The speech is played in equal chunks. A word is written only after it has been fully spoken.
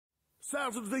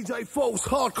Sounds of the DJ False,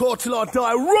 hardcore till I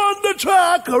die, run the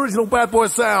track! Original bad boy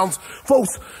sounds,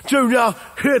 False Junior,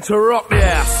 here to rock the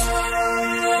ass.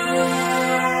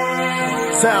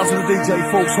 Sounds of the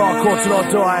DJ False, hardcore till I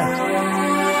die.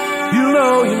 You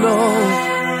know,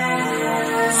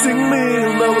 sing me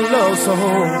another love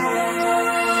song.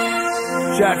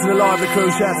 Shout to the lively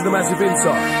crew, shout to the massive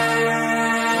inside.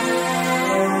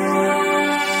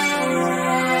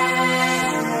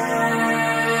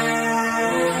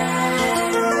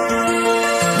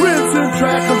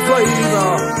 Track and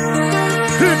flavor.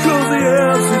 Here comes the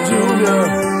MC Junior.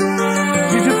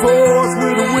 DJ Force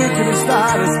with a wickedest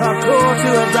style. It's hardcore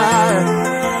till I die.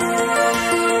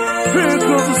 Here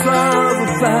comes the style of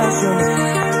fashion.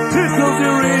 Here comes the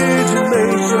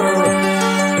origination.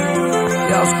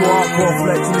 Yeah, I'll score hardcore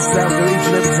flexing this sound for each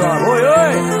and every time. Oi,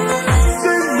 oi!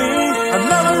 Sing me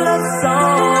another love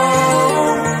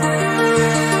song.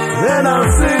 Then I'll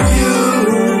sing you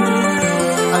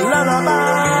a lullaby.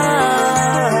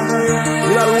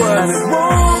 And it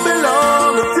won't be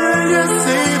long until you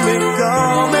see me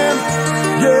coming,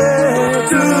 yeah,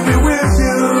 to be with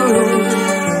you,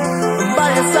 by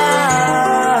your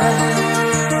side.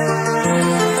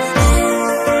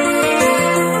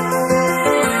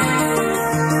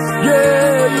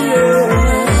 Yeah, yeah.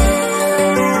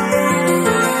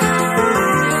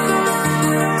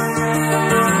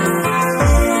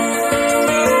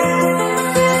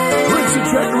 Richard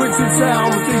Track, Richard Sound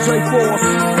with DJ Force.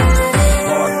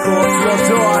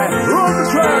 Joy, on the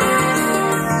track.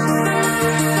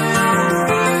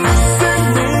 Sing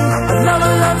me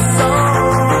another love song.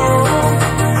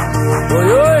 Oi,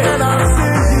 oi. And I'll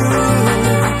sing you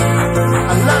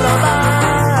a lullaby.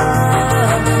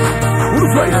 What a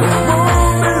place, man. It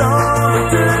won't be long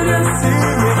until you see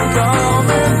me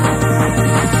coming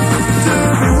to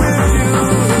be with you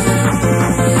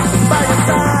by your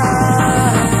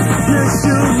side. Yes,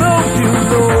 you know.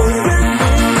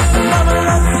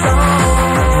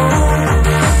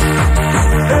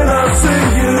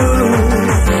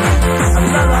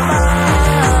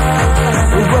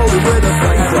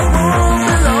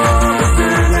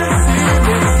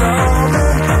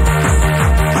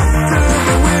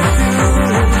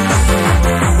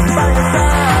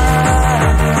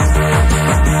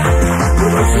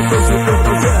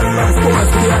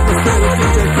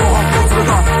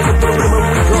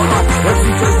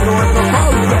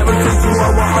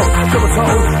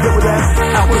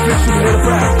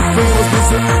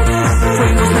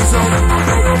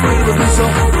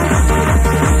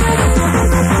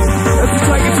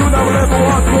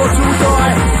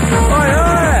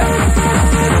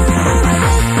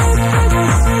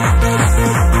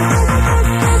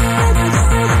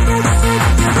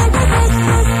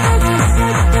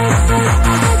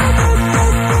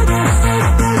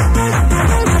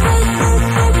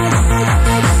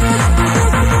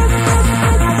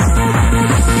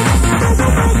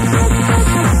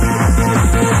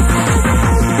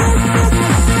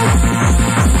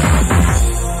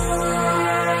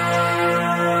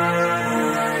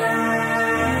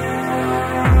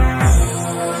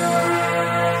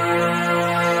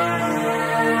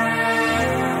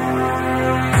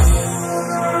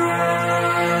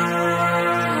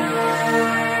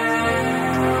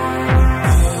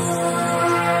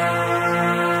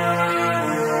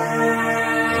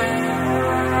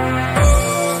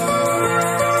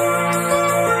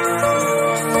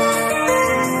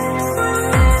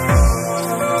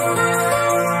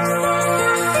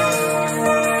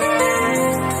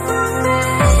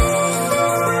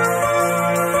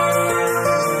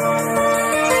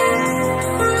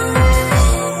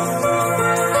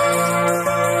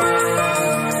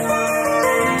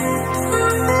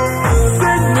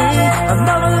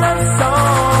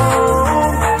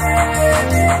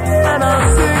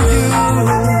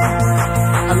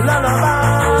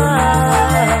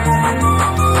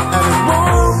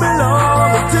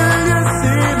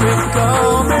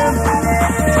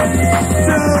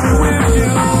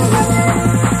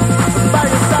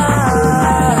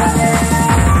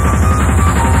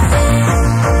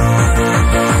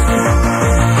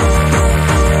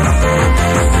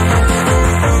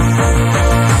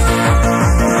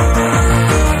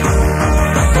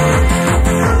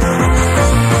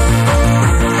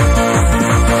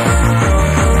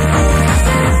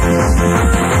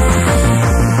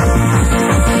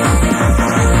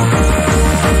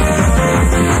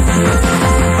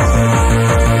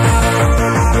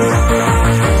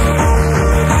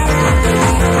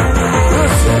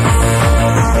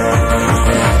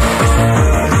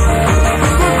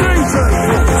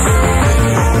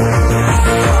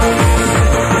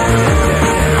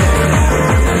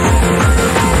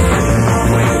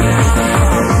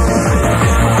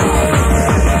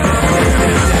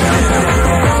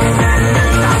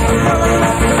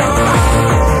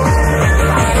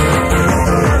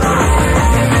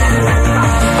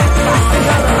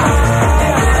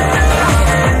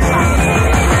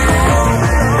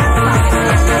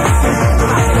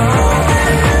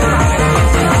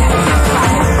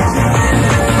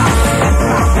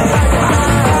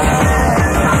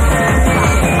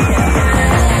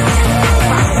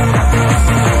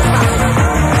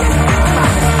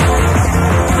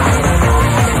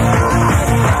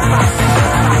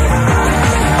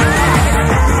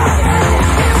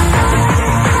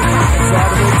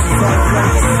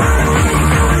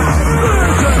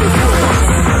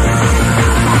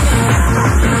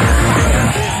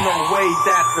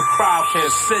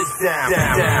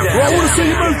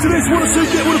 to this, wanna see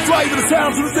get with the flavour, the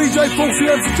sounds of the DJ Force,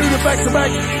 the MC Junior back to back,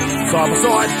 side by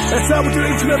side. That's how we do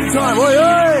it each and every time. Oi,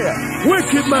 oi!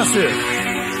 Wicked massive.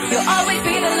 You'll always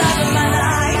be the love of my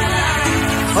life.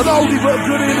 An oldie but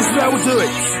good in, this is how we do it.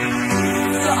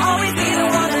 You'll always be the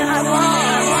one that I want.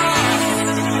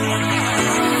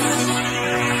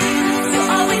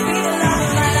 You'll always be the love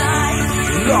of my life.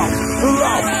 Love,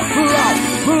 love, love,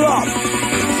 love.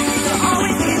 You'll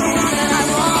always be the one that I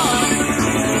want.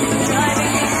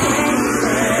 Driving me crazy.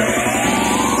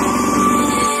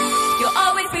 You'll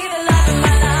always be the love of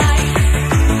my life.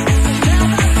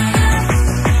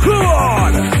 Come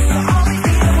on! You'll always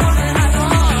be the one that I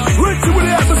want. Richard with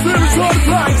the atmosphere inside the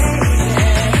place.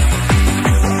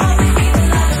 You'll always be the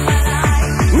love of my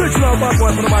life. Richard, our bad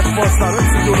boy for the microphone stand. Let's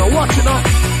see you now. Watch it now.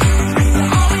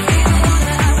 You'll always be the one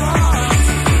that I want.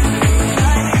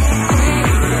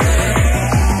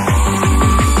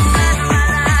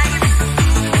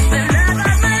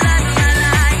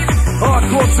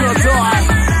 Hardcore till I die.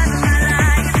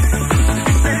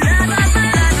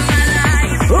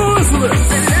 Who is this?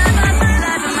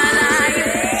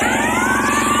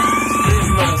 There's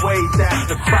no way that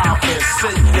the crowd can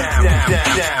sit down.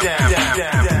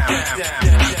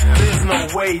 There's no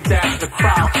way that the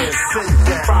crowd can sit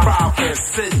down.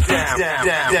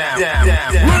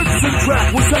 Roots and track,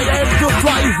 we'll say the end of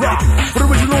flavour. For the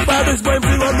original baddest, when we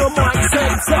on the mic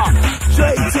center. J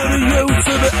to the U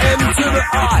to the M to the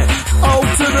I. O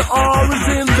to the R is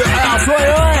in the house. Oi,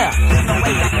 oi!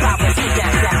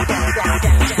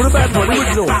 For the bad boy, the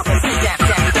original.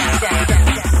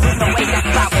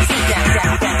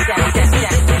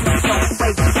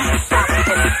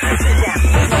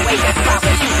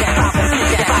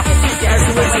 As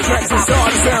the rest of the tracks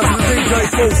inside, the sounds of the DJ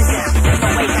Force.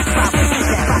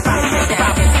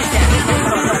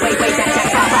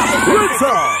 Roots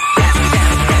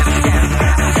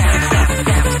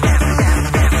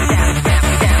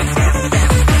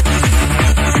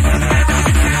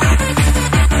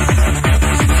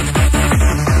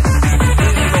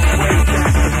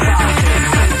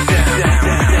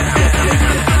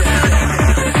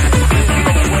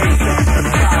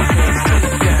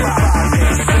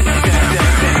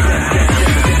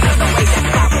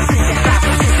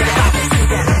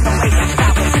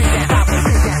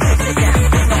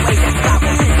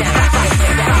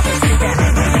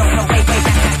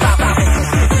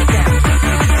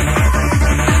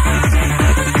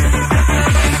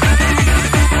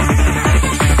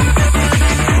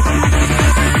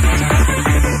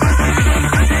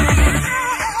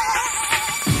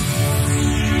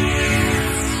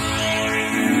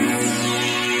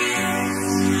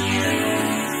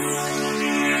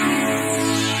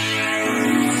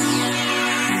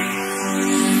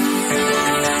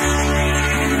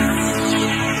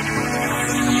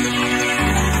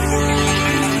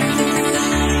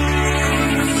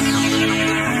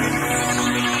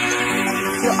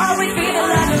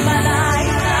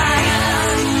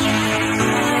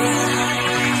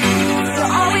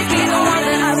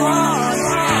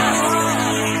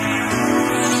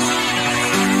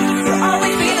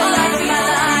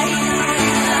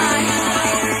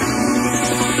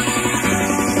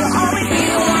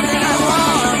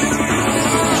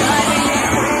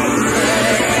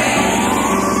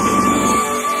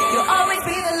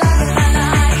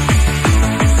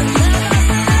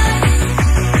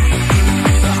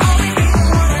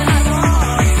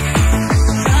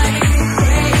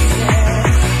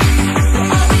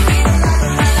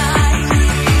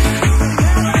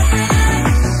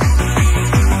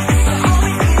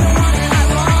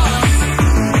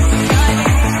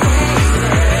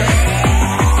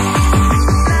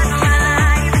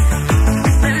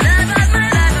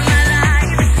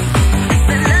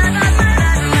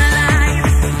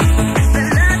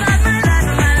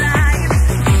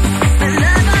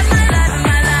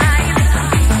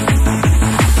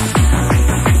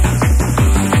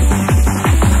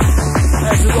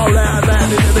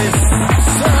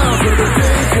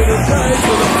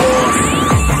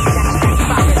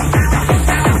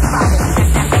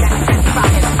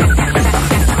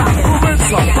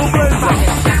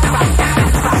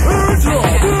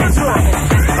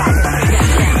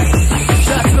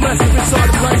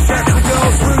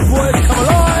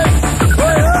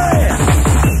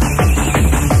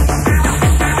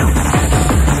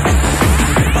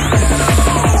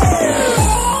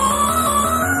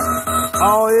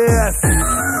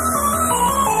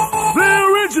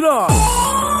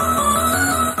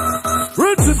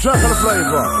Track on the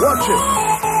flavor. Watch it.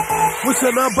 We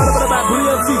said now, put the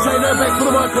MC J now back to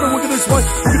the mic. Look at this one.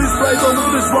 Look at this flavor. Look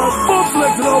at this one. Bob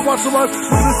selector. selected, I'll watch the one. Look at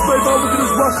this baby, look at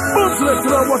this one. Boom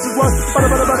selected, I'll watch this one.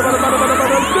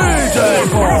 DJ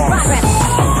Boss.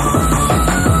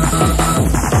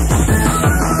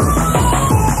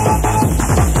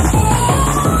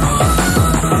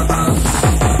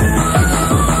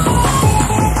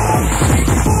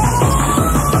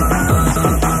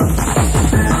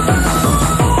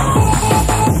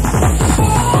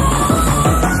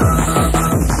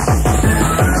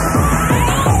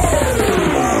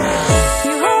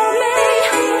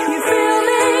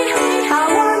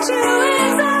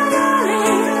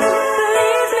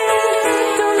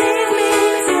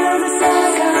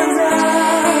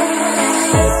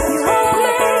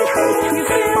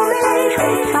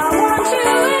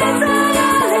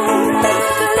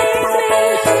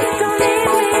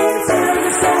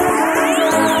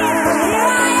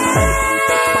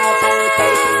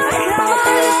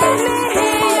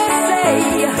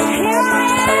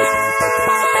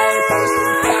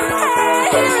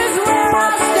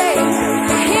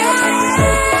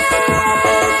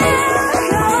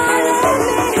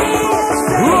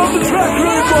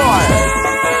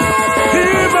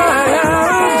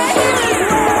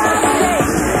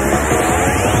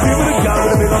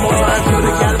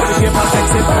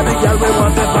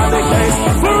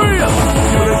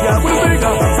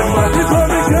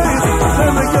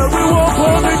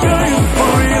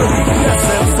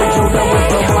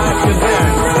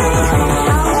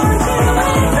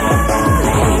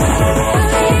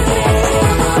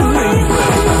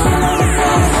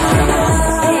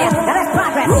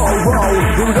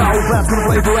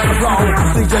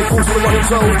 DJ Falls to the one and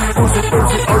two. Boost it,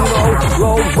 oh no.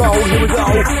 Roll, here we go.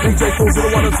 DJ Falls to the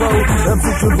one and two. MC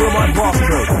Jim for my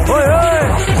partner. Hey, hey!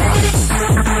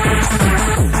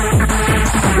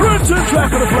 Return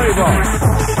track of the flavour.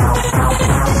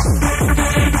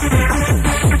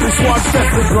 This one's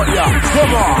definitely got ya.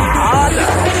 Come on!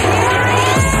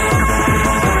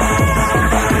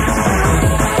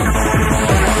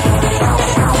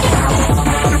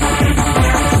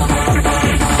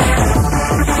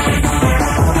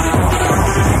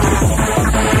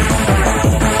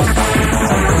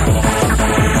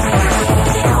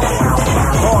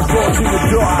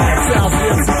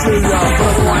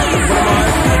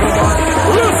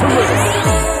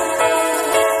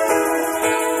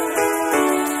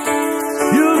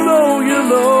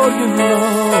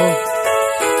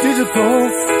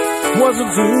 Digitals, ones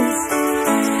and twos.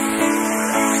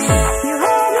 You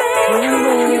hold me, you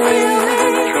feel me,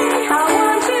 I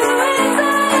want you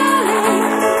inside.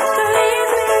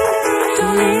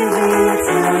 Don't leave me,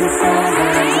 till the sun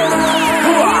goes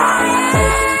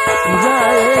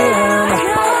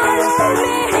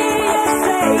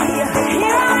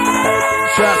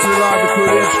Shout to the live crew,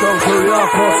 the strong crew, the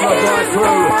hardcore side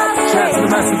crew. Shout to the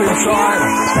massive inside.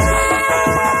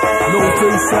 North,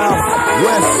 east, south,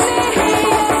 west,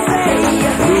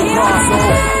 Newcastle,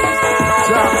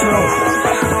 shout to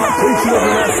each and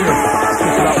every lesson.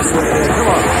 Pick it up, sweetie, come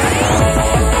on.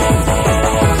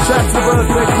 Shout to the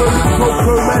birthday crew, Liverpool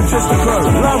crew, Manchester crew,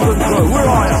 London crew, where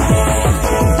are you?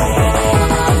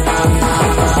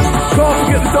 Can't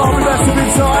forget the Derby massive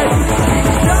inside.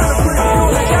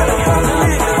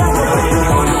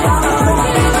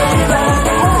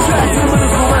 Shout to the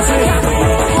Middlesbrough massive.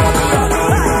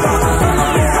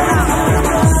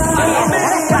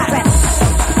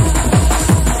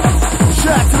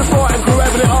 Shout to the fighting crew,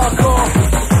 having it hardcore.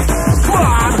 Come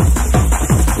on!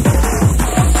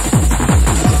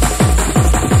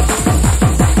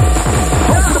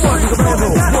 Up to the button, the level.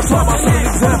 What time I see an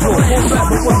example? One back,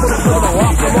 but what's the level?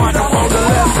 Up the microphone, the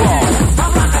level.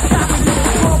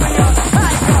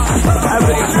 Having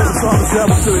it into the time to tell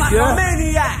me to it,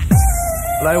 yeah?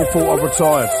 They all thought I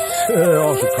retired. I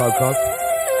should Coco.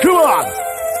 Come on!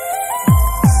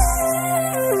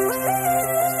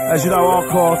 As you know,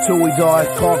 hardcore till we die,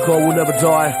 hardcore will never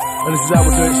die. And this is how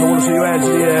we'll do it, so I want to see your hands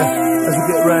in the air as we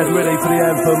get ready for the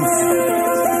anthems.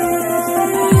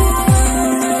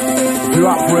 If you're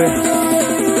up for it,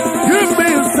 give me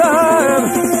a sign.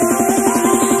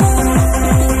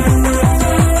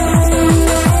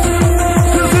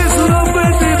 Cause it's a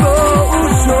bit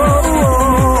devotion.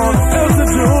 How's the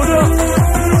Judah?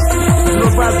 Not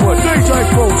a bad boy, DJ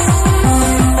Falls.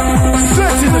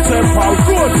 Setting the tempo,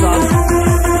 good son.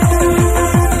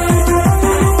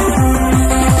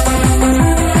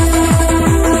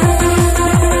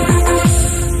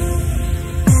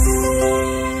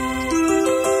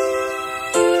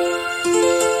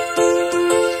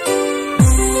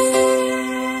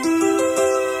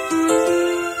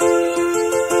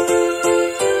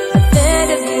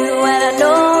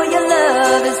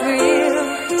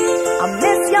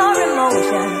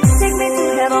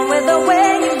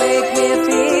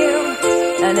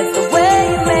 and it's the way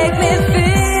you make me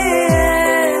feel.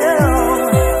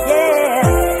 Yeah,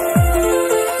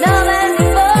 love and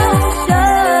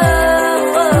devotion.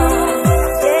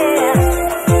 Yeah,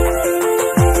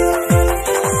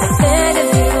 I think of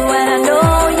you and I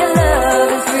know your love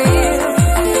is real.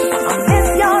 I miss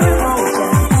your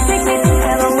emotion. Take me to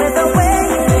heaven with the way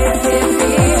you make me feel.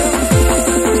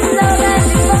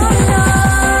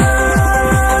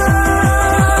 Love and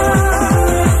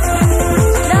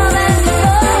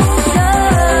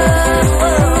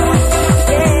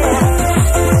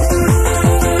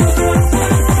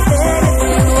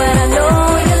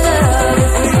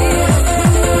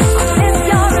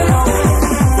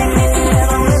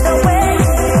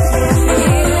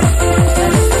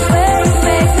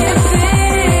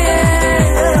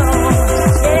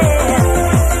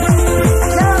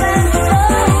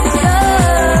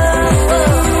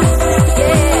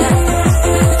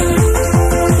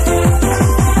Love and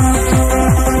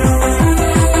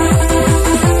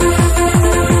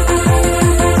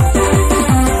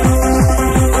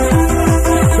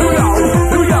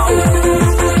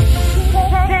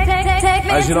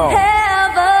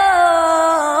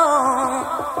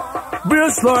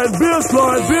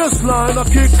Baseline, I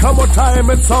kick come a time,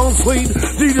 it sounds sweet.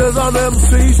 DJs and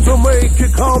MCs to make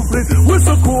it complete.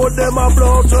 Whistle code them a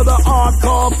blow to the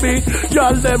hardcore beat.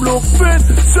 Y'all them look fit,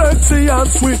 sexy and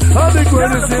sweet. And the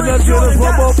greatest in the genus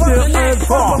from up there and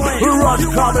far. Rush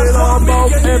coming on bout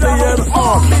heavy and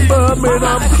hard.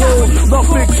 Birmingham cool, no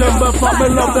fiction but me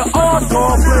love the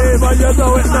hardcore flavor. You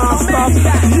know it not stop.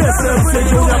 Yes, MC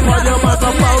Junior on your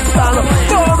microphone stand.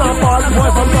 Born a bad boy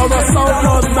from down the South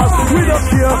London. We don't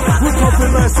care, we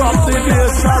compromise off the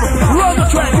nation. Run the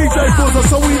track, DJ Buzzer,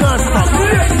 so we not stop.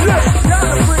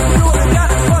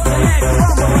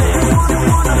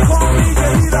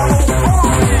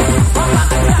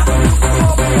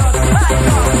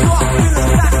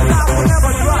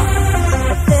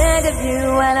 I think of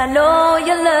you and I know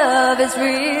your love is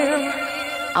real.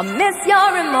 I miss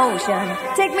your emotion.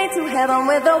 Take me to heaven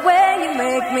with the way you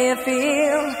make me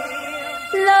feel.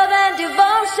 Love and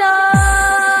devotion.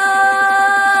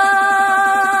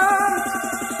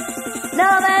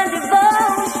 Love and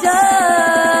devotion,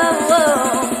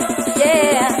 whoa,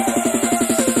 yeah.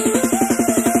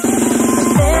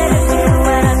 I said it to you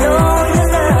and I know your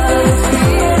love is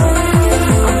real. I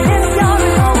miss your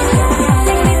emotion. Take me to heaven with the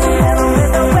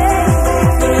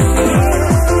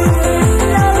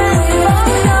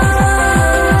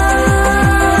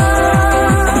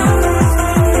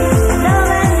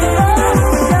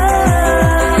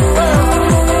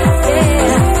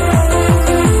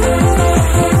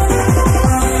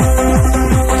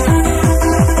you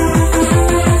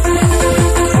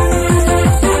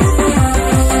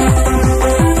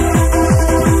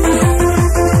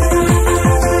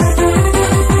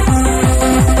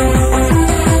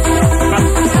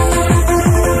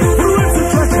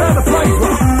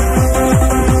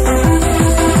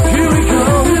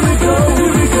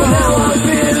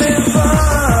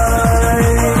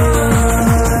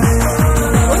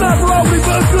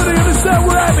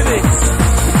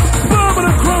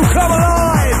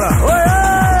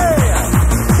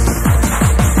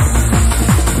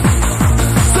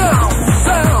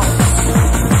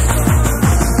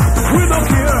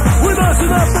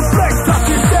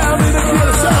make me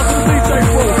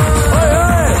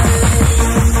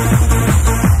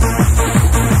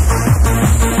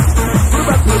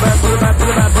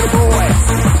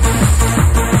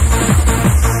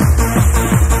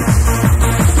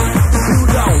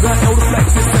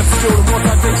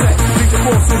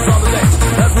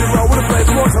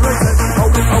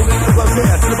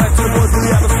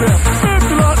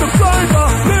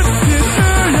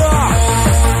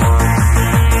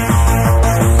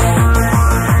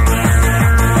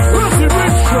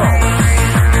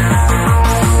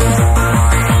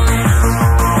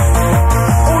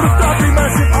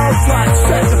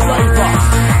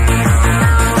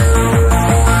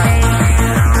Love and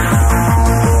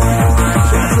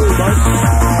devotion.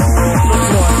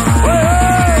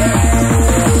 Love and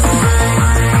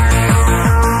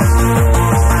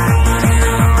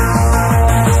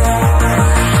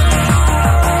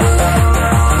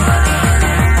devotion,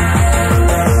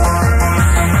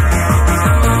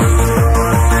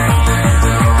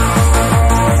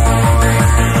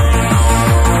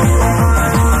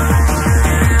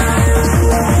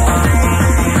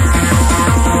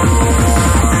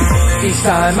 yeah.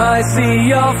 time I see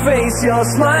your face, your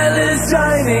smile is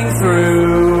shining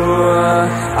through.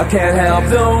 I can't help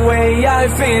the way I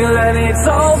feel, and it's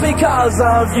all because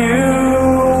of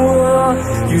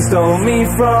you. You stole me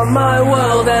from my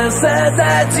world and and said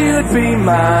that you'd be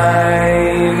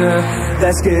mine.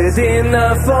 That's good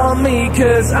enough for me,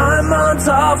 'cause I'm on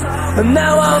top, and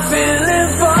now I'm feeling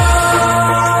fine.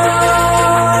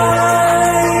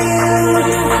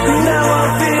 Now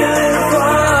I'm feeling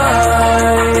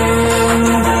fine,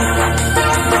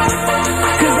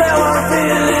 'cause now I'm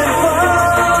feeling fine.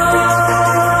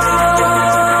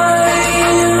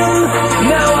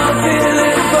 Now I'm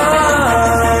feeling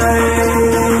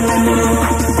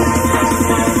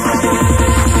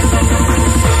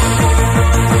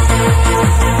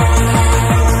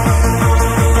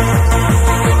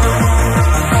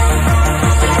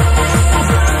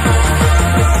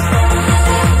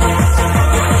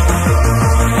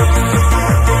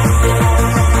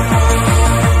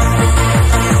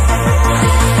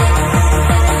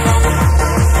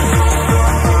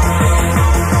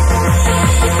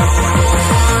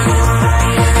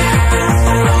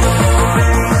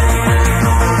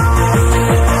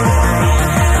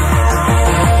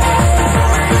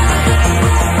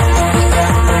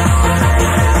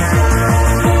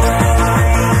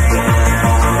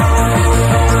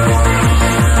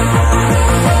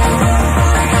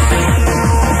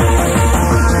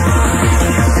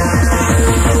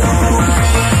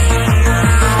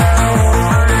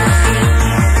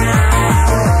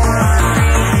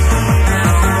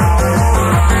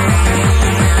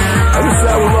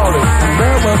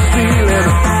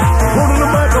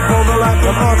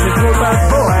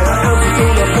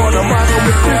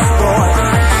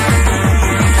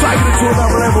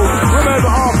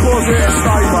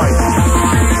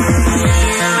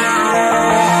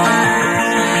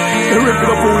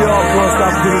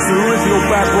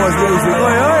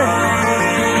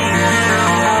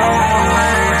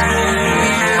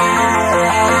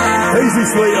Easy,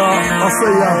 sweetheart. I'll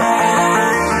see ya.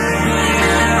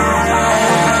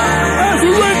 As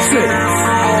we rinse it.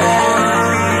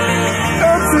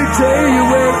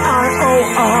 M-C-J-U-N-I-O-R.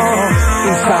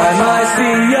 each time I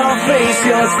see your face,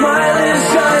 your smile is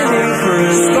shining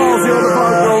through. Stars the other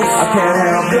vocals. I can't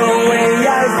help the way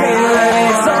I feel, and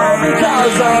it's all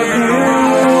because of you.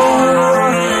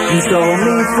 You stole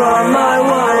me from my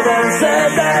world and said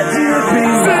that you'd be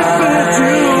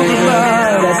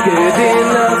mine. That's good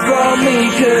enough for me,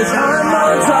 'cause I'm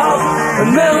on top, and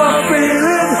now I'm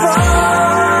feeling fine.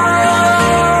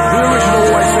 The original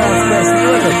always sounds best, you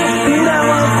reckon? Now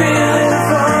I'm feeling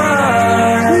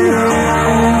fine,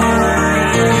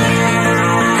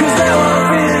 'cause now I'm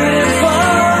feeling fine.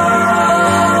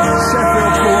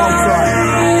 Sheffield for one time.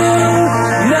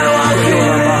 Now I'm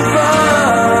feeling fine.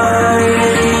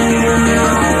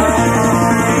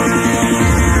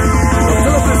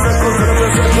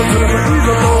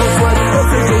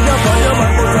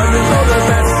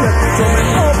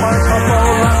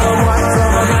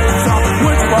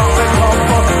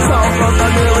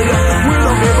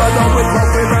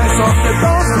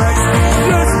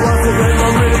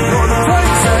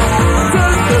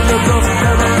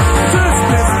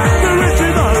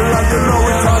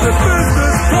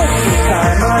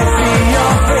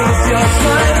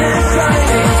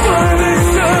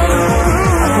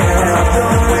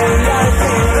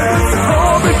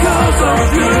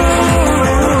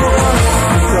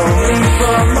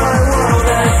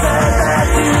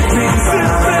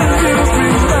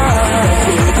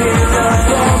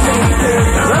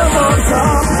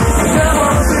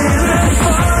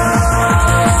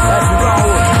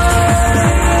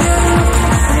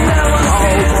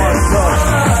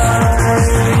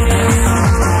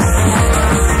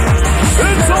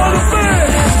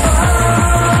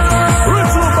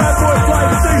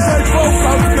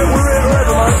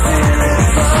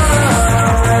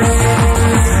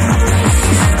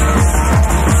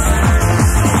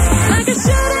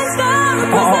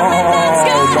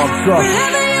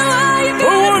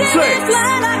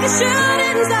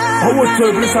 I would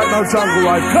too, but this ain't no jungle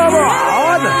life. Come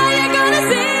on!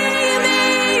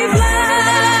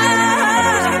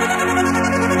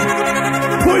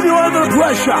 Put you under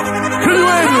pressure. Can you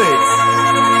handle it?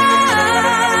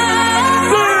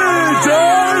 DJ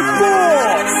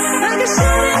Boss! Like a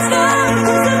shooting star,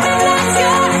 something like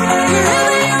sky.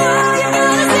 Wherever you are, you're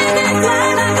gonna see me fly.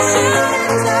 Like a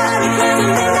shooting star,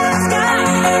 something like sky.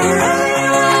 Wherever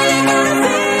you are, you're gonna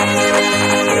see me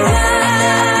fly.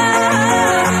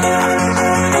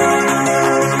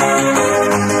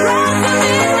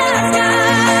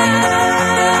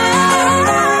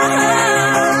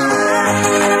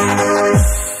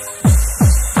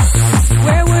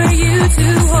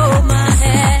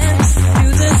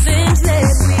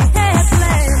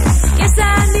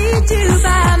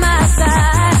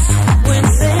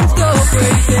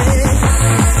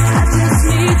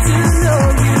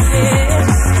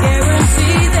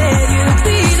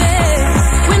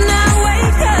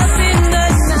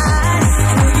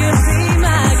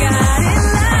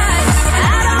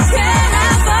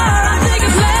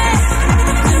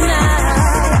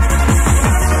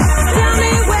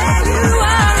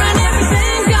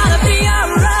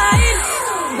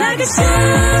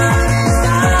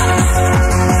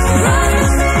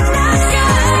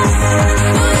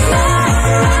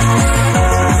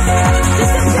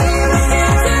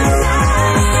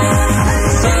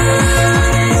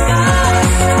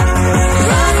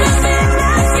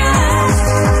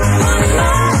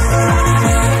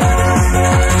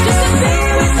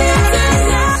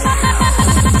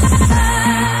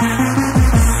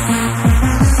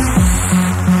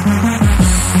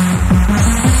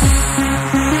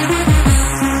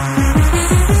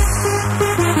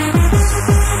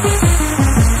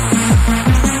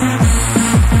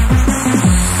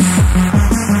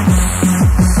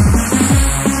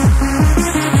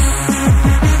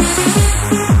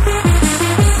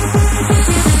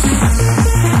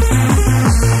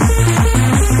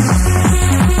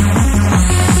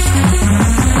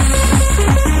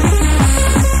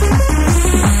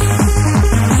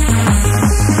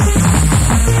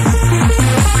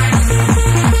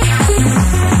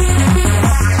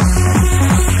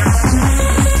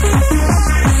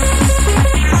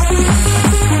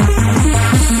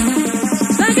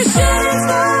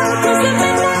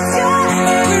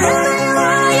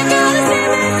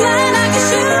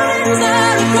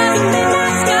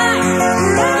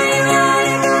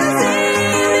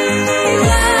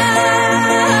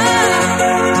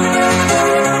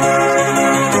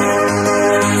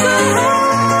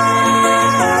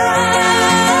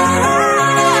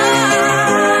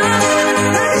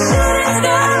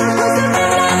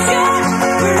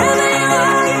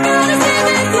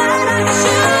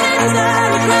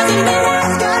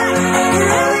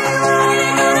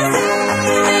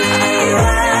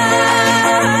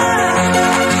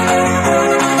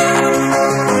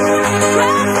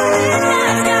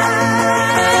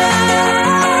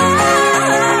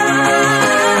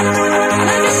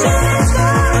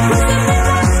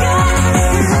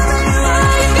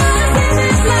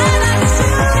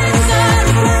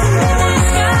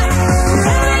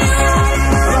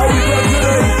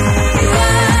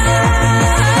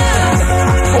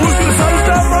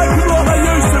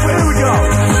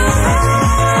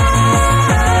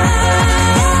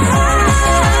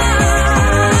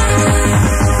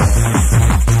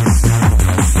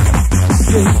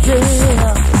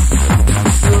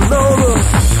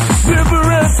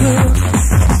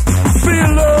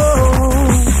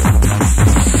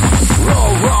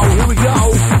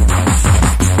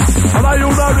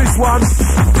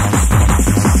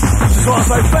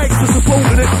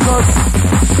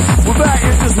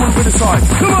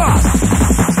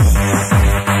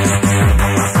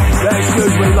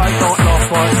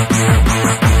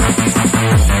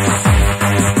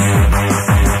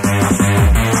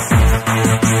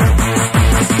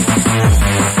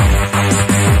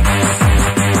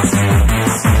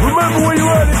 where you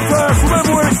heard it first,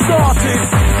 remember where it started.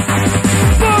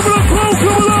 Birmingham,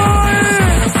 come alive!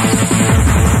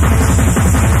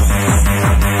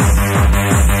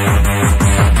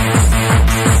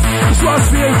 This one's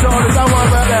for you, darling, don't worry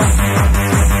about that.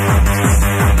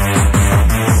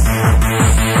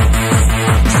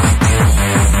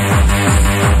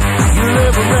 You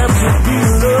never have to be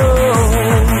alone.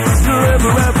 You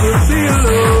never have to be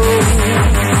alone.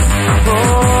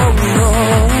 Oh no.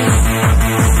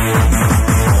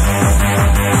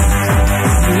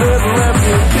 You never have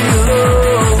to be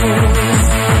alone.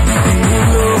 Be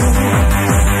alone.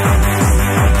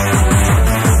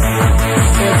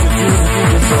 Have to do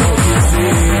the all you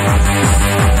see.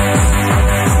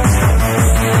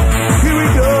 Here we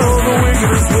go, the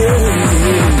wickedest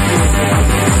way.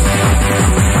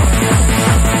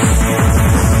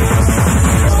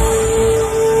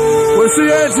 Let's see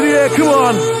hands in the air, come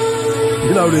on.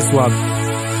 You know this one.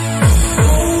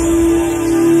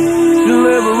 You'll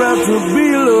never have to be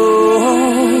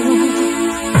alone.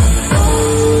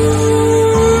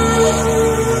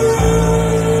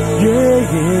 Yeah,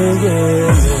 yeah, yeah.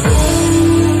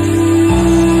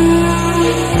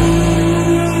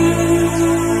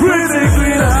 Pretty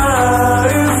green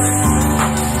eyes,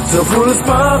 so full of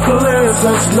sparkle and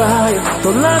such light.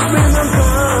 Don't let me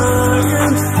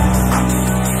unkind.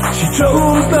 She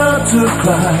chose not to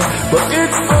cry, but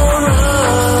it's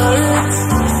alright.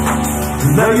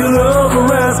 Now your lover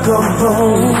has come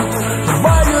home.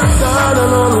 By your side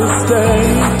I'll always stay.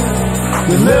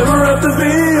 You'll never have to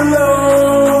be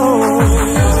alone.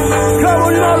 Come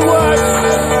on, you're not right.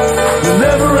 You'll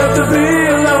never have to be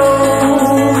alone.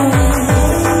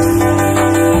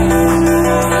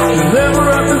 You'll never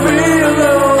have to be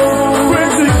alone.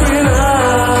 Pretty green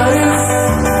eyes,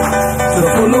 so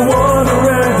full of wonder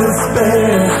and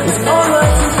despair. It's all I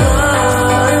can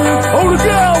find. Oh, the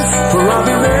girls! For I'll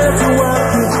be there to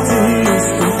wipe your tears.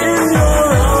 And in your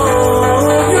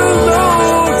arms, you know,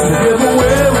 together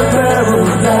we're in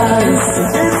paradise.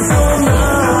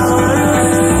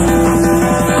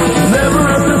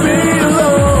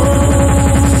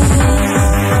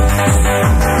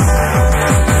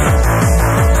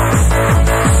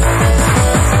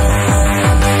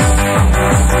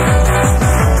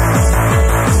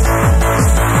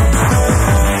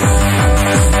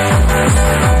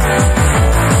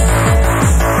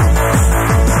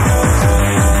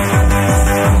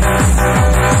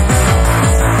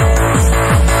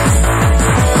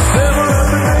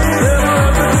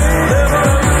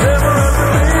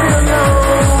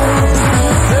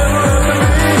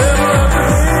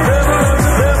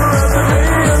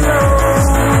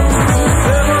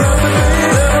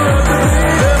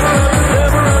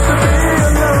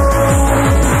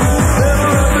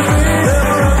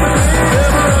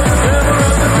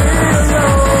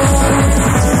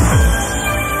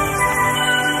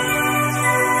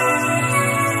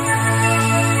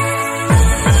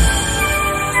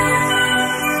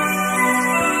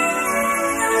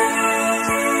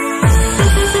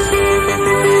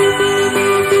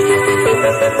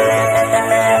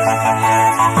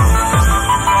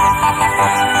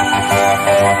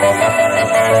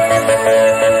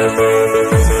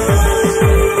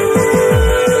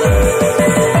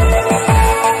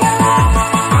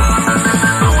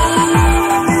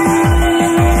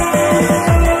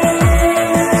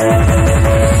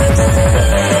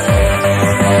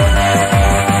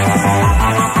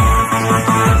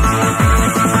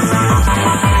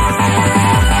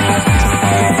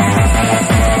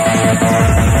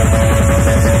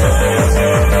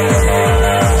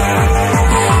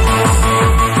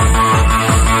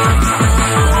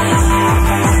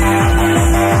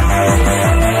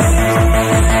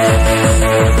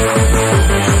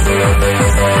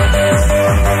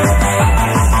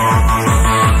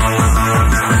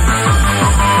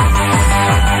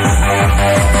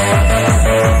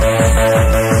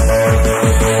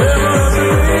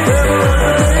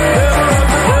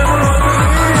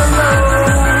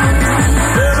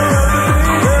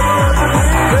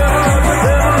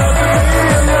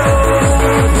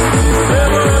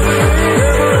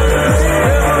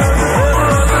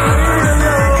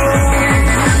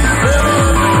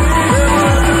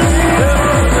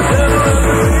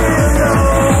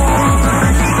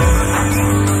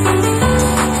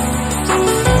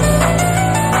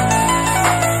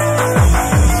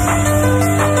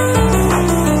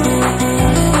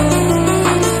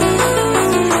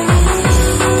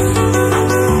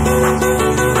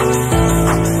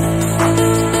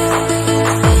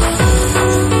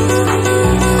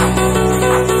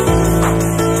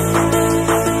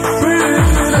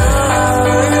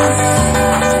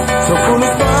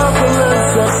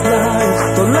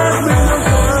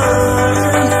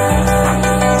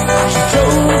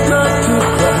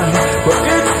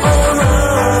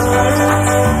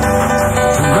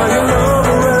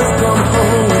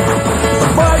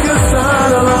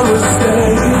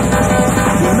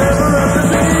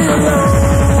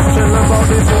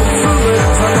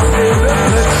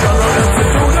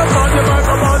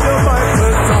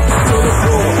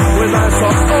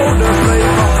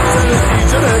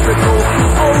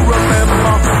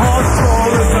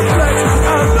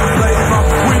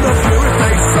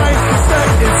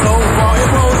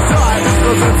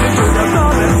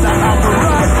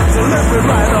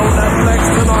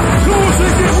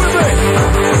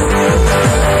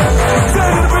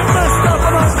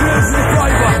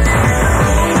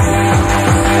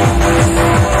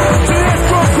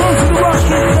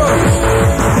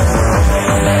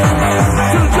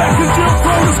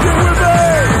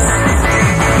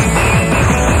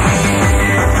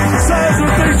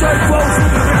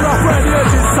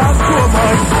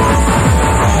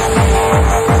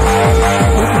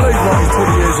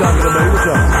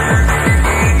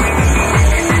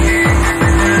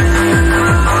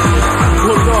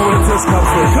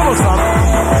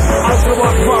 hand to the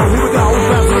microphone. Here we go,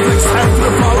 bounce to the next hand to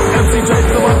the phone. MCJ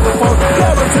to the microphone.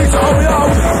 Grab a piece of Oreo.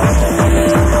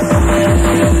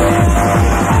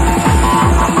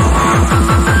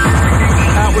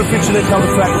 Out with a picture, then come the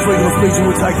fact, the freedom of speech, and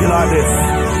we'll take it like this.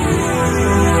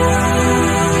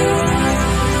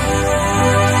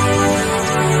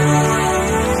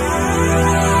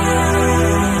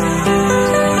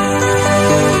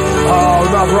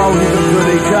 Roll him and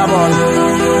goodie, come on.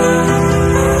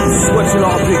 Sweating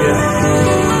like a pig here.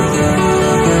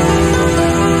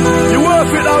 You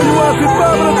worth it though, you worth it,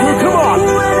 Birmingham crew, come on.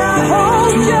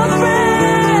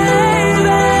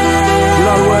 You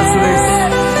know the words to this.